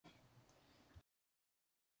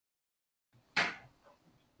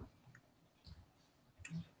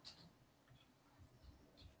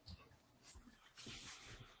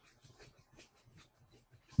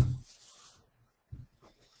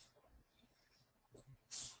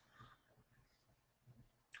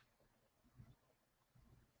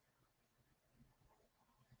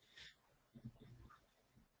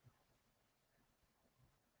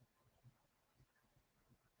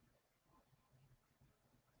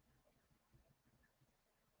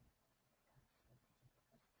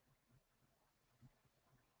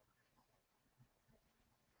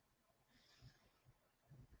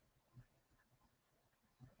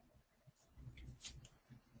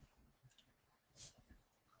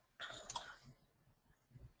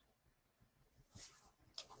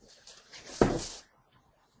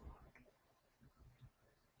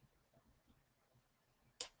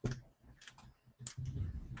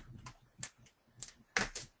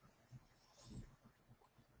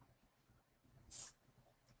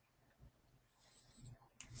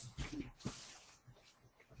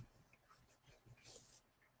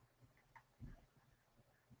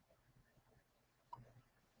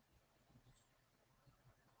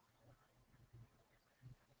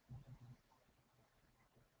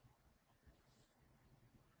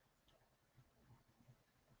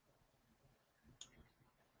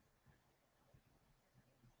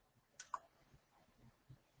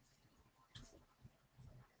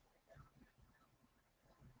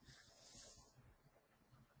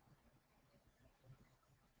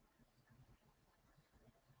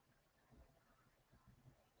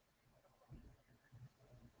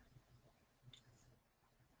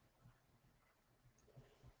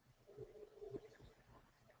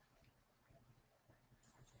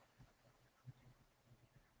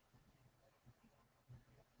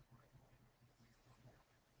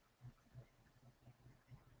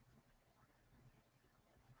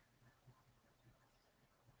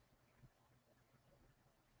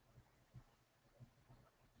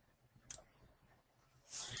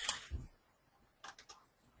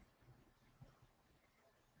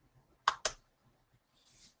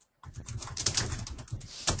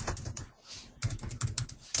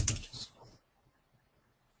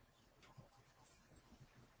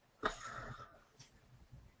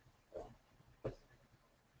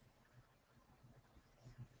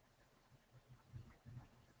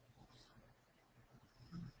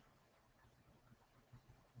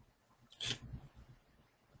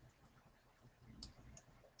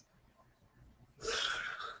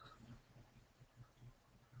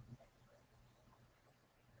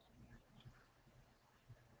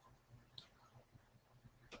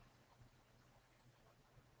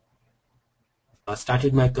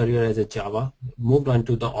started my career as a Java, moved on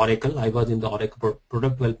to the Oracle. I was in the Oracle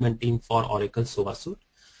product development team for Oracle SoA suite.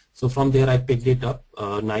 So from there I picked it up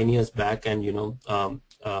 9 years back, and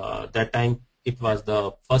that time it was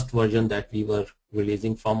the first version that we were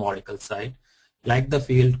releasing from Oracle side. Like the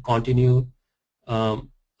field, continued.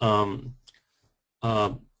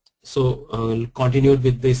 Continued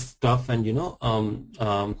with this stuff, and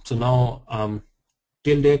so now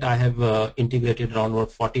till date I have integrated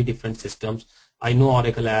around 40 different systems. I know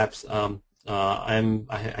Oracle apps.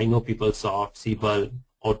 I know PeopleSoft, Siebel,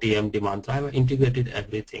 OTM, Demantra. I have integrated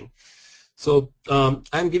everything. So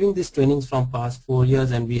I'm giving these trainings from past 4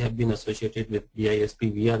 years, and we have been associated with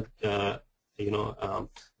BISP. We are,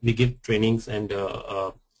 we give trainings, and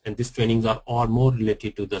these trainings are all more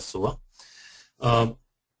related to the SoA.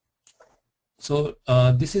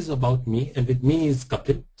 This is about me, and with me is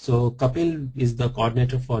Kapil. So Kapil is the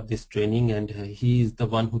coordinator for this training, and he is the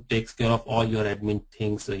one who takes care of all your admin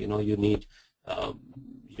things. So, you need,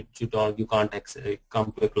 you can't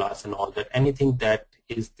come to a class and all that. Anything that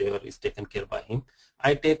is there is taken care by him.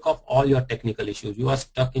 I take off all your technical issues. You are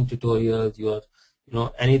stuck in tutorials. You are,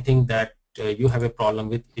 anything that you have a problem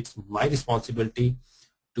with. It's my responsibility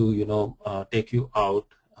to, take you out.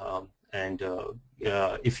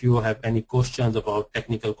 If you have any questions about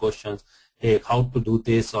technical questions, hey, how to do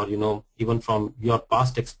this, or even from your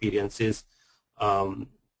past experiences, you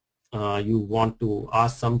want to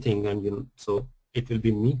ask something, and so it will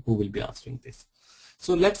be me who will be answering this.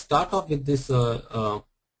 So let's start off with this. Kapil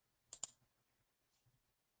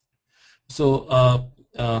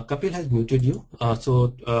has muted you,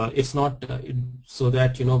 so it's not so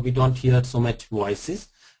that we don't hear so much voices.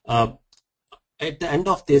 At the end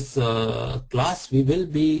of this class, we will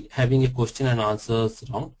be having a question and answers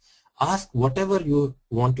round. Ask whatever you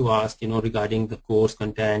want to ask, regarding the course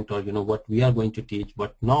content, or what we are going to teach,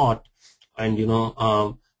 what not, and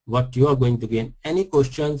what you are going to gain. Any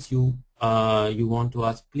questions you want to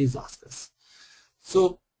ask, please ask us.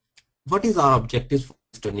 So, what is our objective for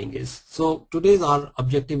this training is? So today's our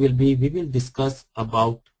objective will be, we will discuss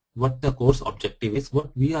about what the course objective is,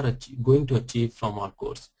 what we are going to achieve from our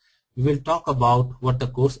course. We will talk about what the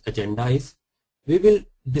course agenda is. We will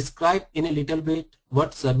describe in a little bit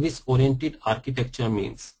what service-oriented architecture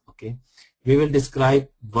means. Okay, we will describe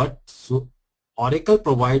what Oracle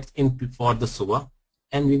provides for the SoA,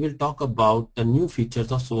 and we will talk about the new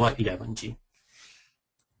features of SoA 11G.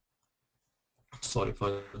 Sorry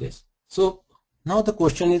for this. So now the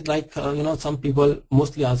question is like, some people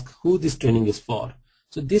mostly ask who this training is for.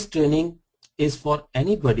 So this training is for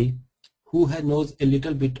anybody who knows a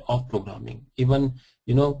little bit of programming. Even,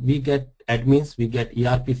 we get admins, we get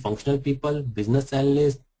ERP functional people, business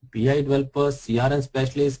analysts, BI developers, CRM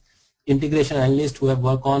specialists, integration analysts who have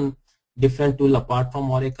worked on different tools apart from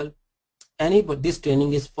Oracle. Anybody, this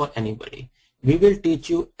training is for anybody. We will teach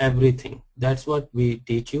you everything. That's what we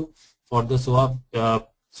teach you for the SoA.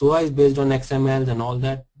 SoA is based on XML and all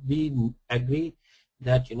that. We agree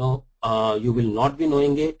that, you will not be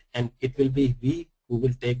knowing it, and it will be we who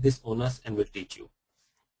will take this onus and will teach you.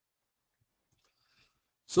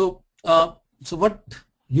 So, what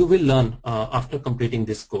you will learn after completing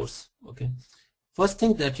this course, okay? First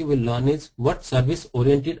thing that you will learn is what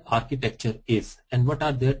service-oriented architecture is and what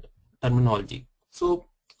are their terminology. So,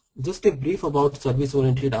 just a brief about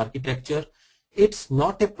service-oriented architecture. It's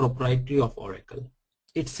not a proprietary of Oracle.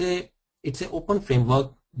 It's an open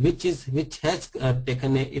framework which has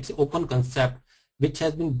taken it's an open concept which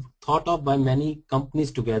has been thought of by many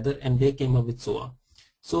companies together, and they came up with SoA.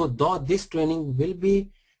 So this training will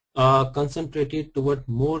be concentrated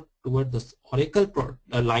more toward the Oracle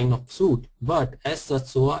line of suite, but as such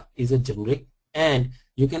SoA is a generic, and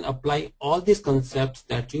you can apply all these concepts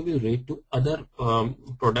that you will read to other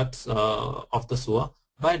products of the SoA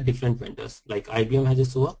by different vendors. Like IBM has a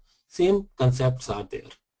SoA, same concepts are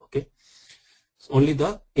there. Okay, so only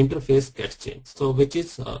the interface gets changed. So which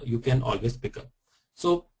is you can always pick up.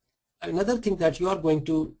 So another thing that you are going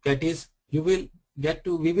to get is we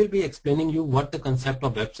will be explaining you what the concept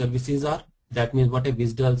of web services are. That means what a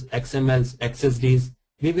WSDLs, XMLs, XSDs.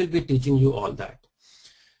 We will be teaching you all that.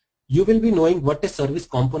 You will be knowing what a service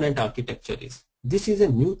component architecture is. This is a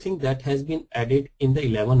new thing that has been added in the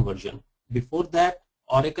 11 version. Before that,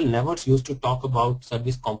 Oracle never used to talk about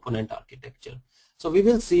service component architecture. So we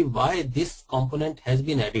will see why this component has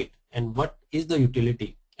been added and what is the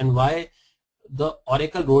utility and why the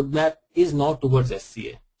Oracle roadmap is now towards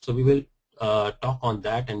SCA. So we will talk on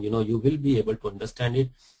that, and you will be able to understand it,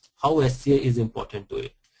 how SCA is important to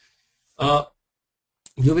it.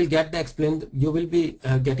 You will get you will be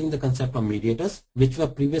getting the concept of mediators, which were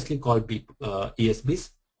previously called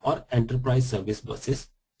ESBs. or enterprise service buses.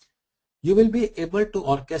 You will be able to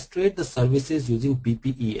orchestrate the services using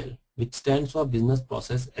BPEL, which stands for Business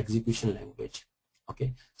Process Execution Language.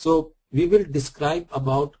 Okay, so we will describe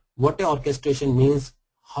about what a orchestration means,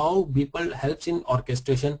 how BPEL helps in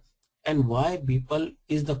orchestration, and why BPEL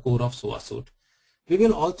is the core of SoA suite. We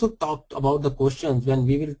will also talk about the questions when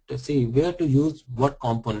we will see where to use what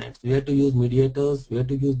components, where to use mediators, where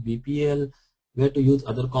to use BPL, where to use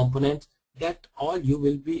other components. That all you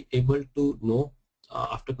will be able to know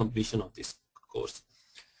after completion of this course.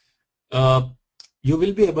 You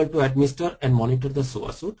will be able to administer and monitor the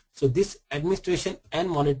SoA suite. So this administration and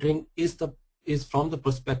monitoring is from the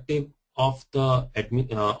perspective of the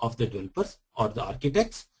developers or the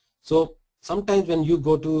architects. So sometimes when you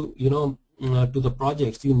go to to the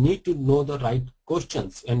projects, you need to know the right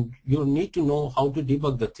questions and you need to know how to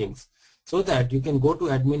debug the things, so that you can go to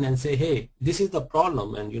admin and say, hey, this is the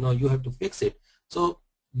problem, and you have to fix it. So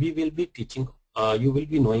we will be teaching, you will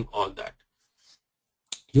be knowing all that.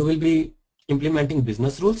 You will be implementing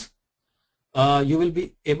business rules. You will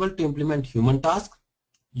be able to implement human tasks.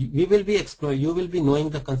 You will be knowing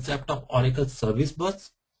the concept of Oracle Service Bus,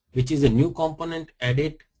 which is a new component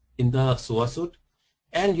added in the SoA suite.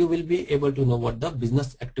 And you will be able to know what the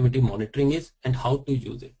business activity monitoring is and how to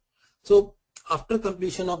use it. So after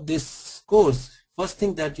completion of this course, first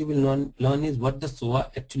thing that you will learn is what the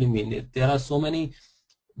SoA actually means. There are so many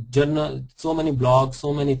journals, so many blogs,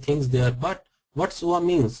 so many things there, but what SoA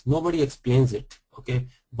means, nobody explains it. Okay,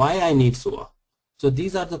 why I need SoA? So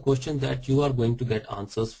these are the questions that you are going to get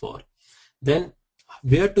answers for. Then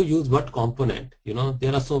where to use what component,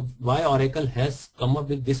 there are why Oracle has come up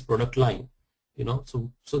with this product line.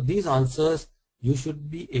 So these answers you should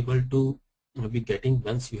be able to be getting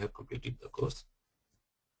once you have completed the course.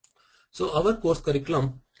 So our course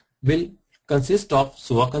curriculum will consist of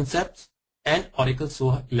SoA concepts and Oracle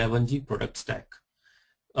SoA 11G product stack.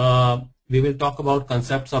 We will talk about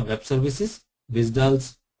concepts of web services,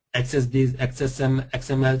 WSDLs, XSDs, XSM,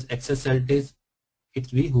 XMLs, XSLTs.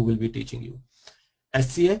 It's we who will be teaching you.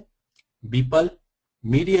 SCA, BPEL,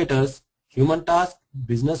 mediators, human task,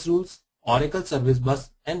 business rules, Oracle Service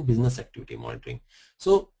Bus, and business activity monitoring.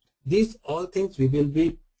 So these all things we will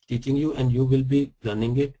be teaching you, and you will be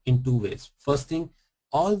learning it in two ways. First thing,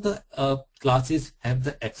 all the classes have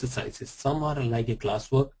the exercises. Some are like a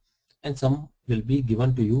classwork and some will be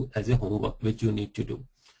given to you as a homework which you need to do.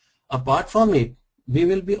 Apart from it, we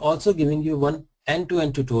will be also giving you one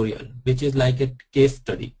end-to-end tutorial, which is like a case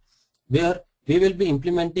study, where we will be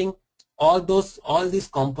implementing all these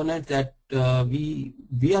components that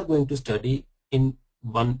we are going to study in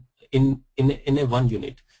one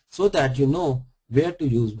unit, so that you know where to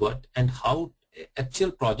use what and how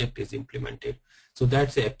actual project is implemented. So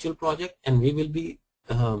that's the actual project, and we will be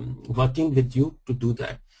working with you to do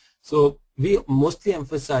that. So we mostly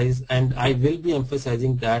emphasize, and I will be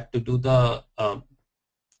emphasizing that, to do the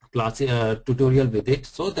class tutorial with it,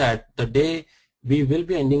 so that the day we will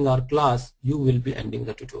be ending our class, you will be ending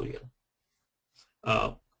the tutorial.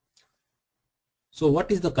 So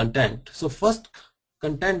what is the content? So first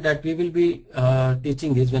content that we will be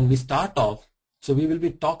teaching is, when we start off, so we will be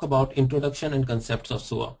talk about introduction and concepts of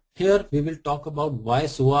SoA. Here we will talk about why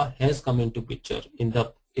SoA has come into picture in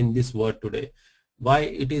this word today, why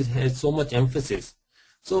it has so much emphasis.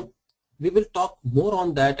 So we will talk more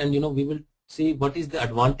on that, and we will see what is the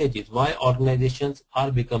advantages, why organizations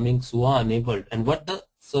are becoming SoA enabled, and what the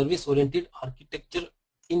service oriented architecture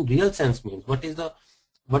in real sense means. What is the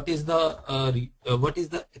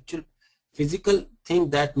actual physical thing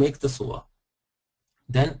that makes the SoA.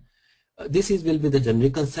 Then this will be the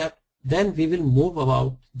generic concept. Then we will move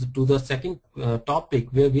to the second topic,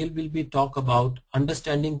 where we will be talk about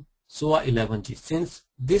understanding SoA 11G. Since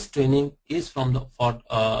this training is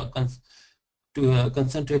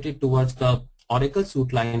concentrated towards the Oracle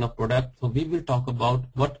suite line of product, so we will talk about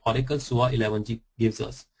what Oracle SoA 11G gives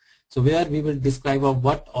us. So where we will describe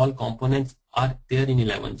what all components are there in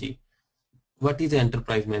 11G. What is the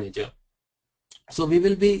enterprise manager? So we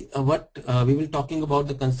will be talking about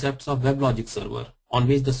the concepts of WebLogic server, on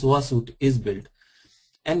which the SoA suite is built,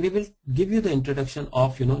 and we will give you the introduction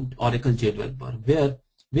of Oracle JDeveloper,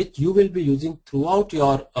 which you will be using throughout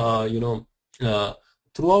your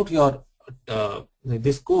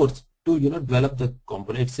this course to develop the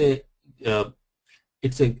component.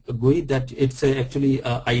 It's a GUI that actually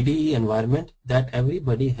IDE environment that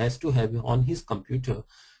everybody has to have on his computer,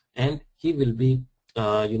 and he will be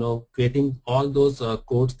creating all those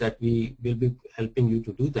codes that we will be helping you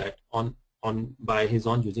to do that by his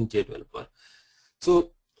own using JDeveloper.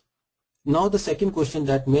 So now the second question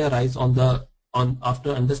that may arise after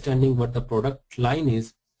understanding what the product line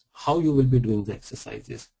is, how you will be doing the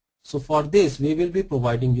exercises. So for this, we will be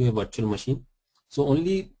providing you a virtual machine. So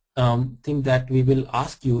only thing that we will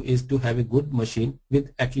ask you is to have a good machine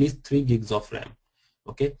with at least 3 gigs of RAM.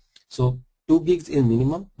 Okay, so 2 gigs is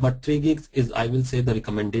minimum, but 3 gigs is, I will say, the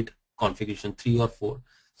recommended configuration, 3 or 4.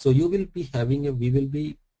 So you will be having a, we will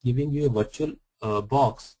be giving you a virtual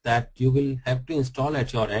box that you will have to install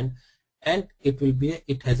at your end, and it will be,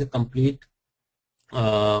 it has a complete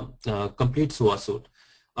complete SoA suite.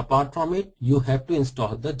 Apart from it, you have to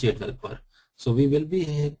install the JDeveloper. So we will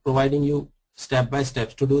be providing you step by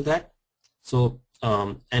steps to do that. So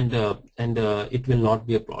it will not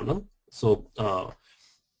be a problem. So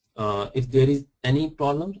if there is any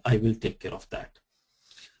problem, I will take care of that.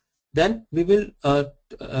 Then we will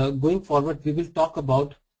going forward, we will talk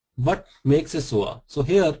about what makes a SoA. So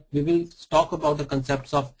here we will talk about the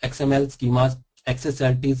concepts of XML schemas,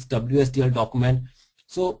 XSLTs, WSDL document.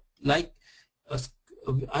 So like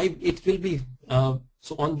it will be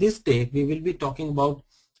so on this day we will be talking about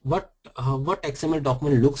what XML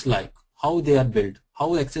document looks like, how they are built, how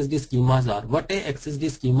XSD schemas are, what a XSD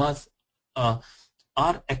schemas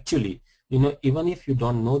are actually. You know, even if you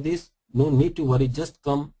don't know this, no need to worry, just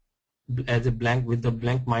come as a blank, with a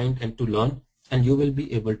blank mind, and to learn, and you will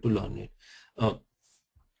be able to learn it.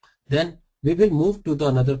 Then we will move to the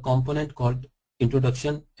another component called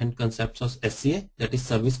Introduction and Concepts of SCA, that is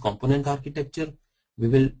Service Component Architecture. We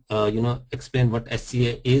will explain what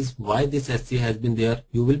SCA is, why this SCA has been there.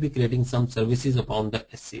 You will be creating some services upon the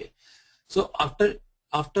SCA. So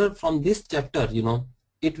after from this chapter, you know,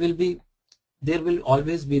 it will be, there will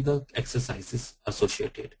always be the exercises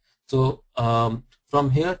associated. So from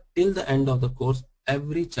here till the end of the course,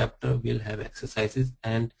 every chapter will have exercises,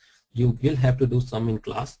 and you will have to do some in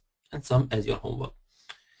class and some as your homework.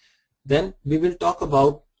 Then we will talk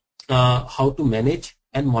about how to manage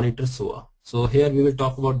and monitor SoA. So here we will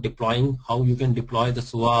talk about deploying, how you can deploy the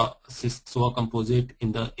SoA composite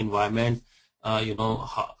in the environment,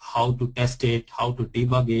 how to test it, how to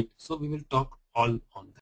debug it. So we will talk all on that.